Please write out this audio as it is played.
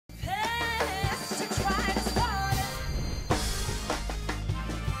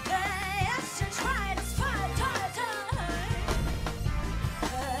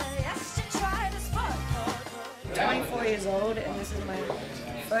years old, and this is my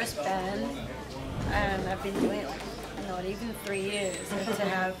first band, and I've been doing it like not even 3 years, and to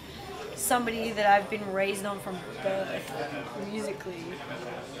have somebody that I've been raised on from birth musically,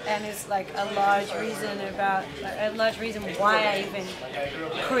 and it's like a large reason why I even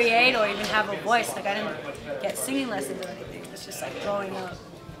create or even have a voice. Like I didn't get singing lessons or anything. It's just like growing up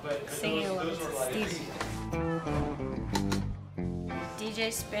singing along to Stevie.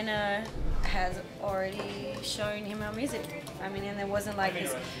 DJ Spinner has already shown him our music. I mean, and there wasn't like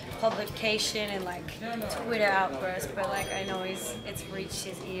this publication and like Twitter outburst, but like I know it's reached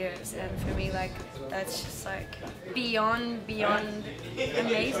his ears, and for me, like that's just like beyond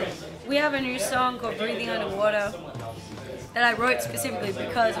amazing. We have a new song called Breathing Underwater that I wrote specifically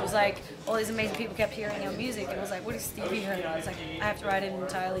because it was like all these amazing people kept hearing our music, and I was like, what is Stevie heard? I was like, I have to write an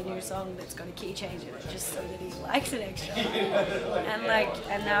entirely new song that's going to key change it just so that he likes it extra.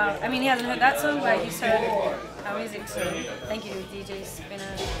 And now, I mean, he hasn't heard that song, but he's heard our music, so thank you, DJ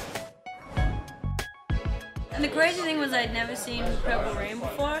Spinner. And the crazy thing was I'd never seen Purple Rain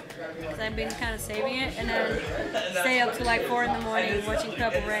before, because I'd been kind of saving it, and then stay up till like 4 in the morning watching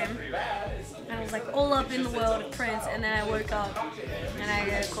Purple Rain. And I was like all up in the world of Prince, and then I woke up and I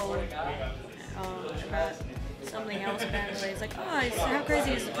got a call about something else apparently. It's like, oh, how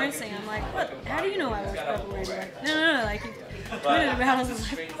crazy is the Prince thing? I'm like, what? How do you know I watched Purple Rain? Like, no, like you tweeted about it. I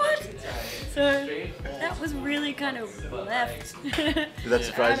was like, what? So that was really kind of left. Did that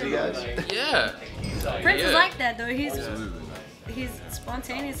surprise you guys? Yeah. Prince is like that though. He's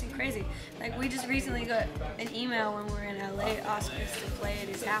spontaneous and crazy. Like we just recently got an email when we were in LA asking us to play at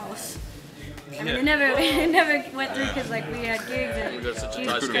his house. I mean, it never went through because like we had gigs and We got such a he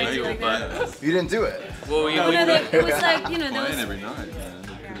tight was crazy schedule, like that. but You didn't do it. well, It was like, you know, there Playing was every night, man.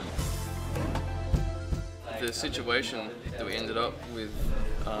 the situation that we ended up with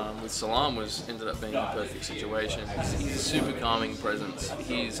Salam ended up being the perfect situation. He's a super calming presence.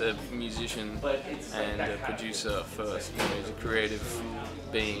 He's a musician and a producer first. You know, he's a creative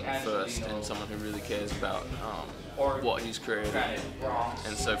being first, and someone who really cares about what he's creating.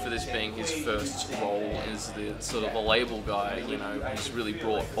 And so for this being his first role as the sort of a label guy, you know, he's really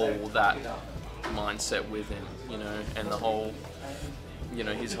brought all that mindset with him, you know, and the whole, you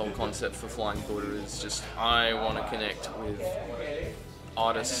know, his whole concept for Flying Buddha is just, I want to connect with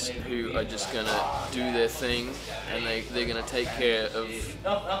artists who are just going to do their thing, and they're going to take care of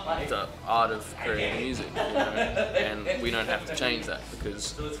the art of creating music, you know, and we don't have to change that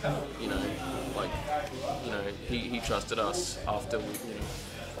because, you know, like, you know, he trusted us after we, you know,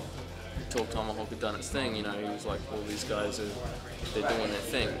 Talk Tomahawk had done its thing, you know, he was like, well, these guys they're doing their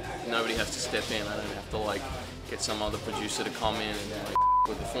thing. Nobody has to step in. I don't have to like get some other producer to come in and like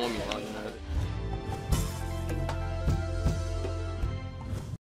with the formula, you know.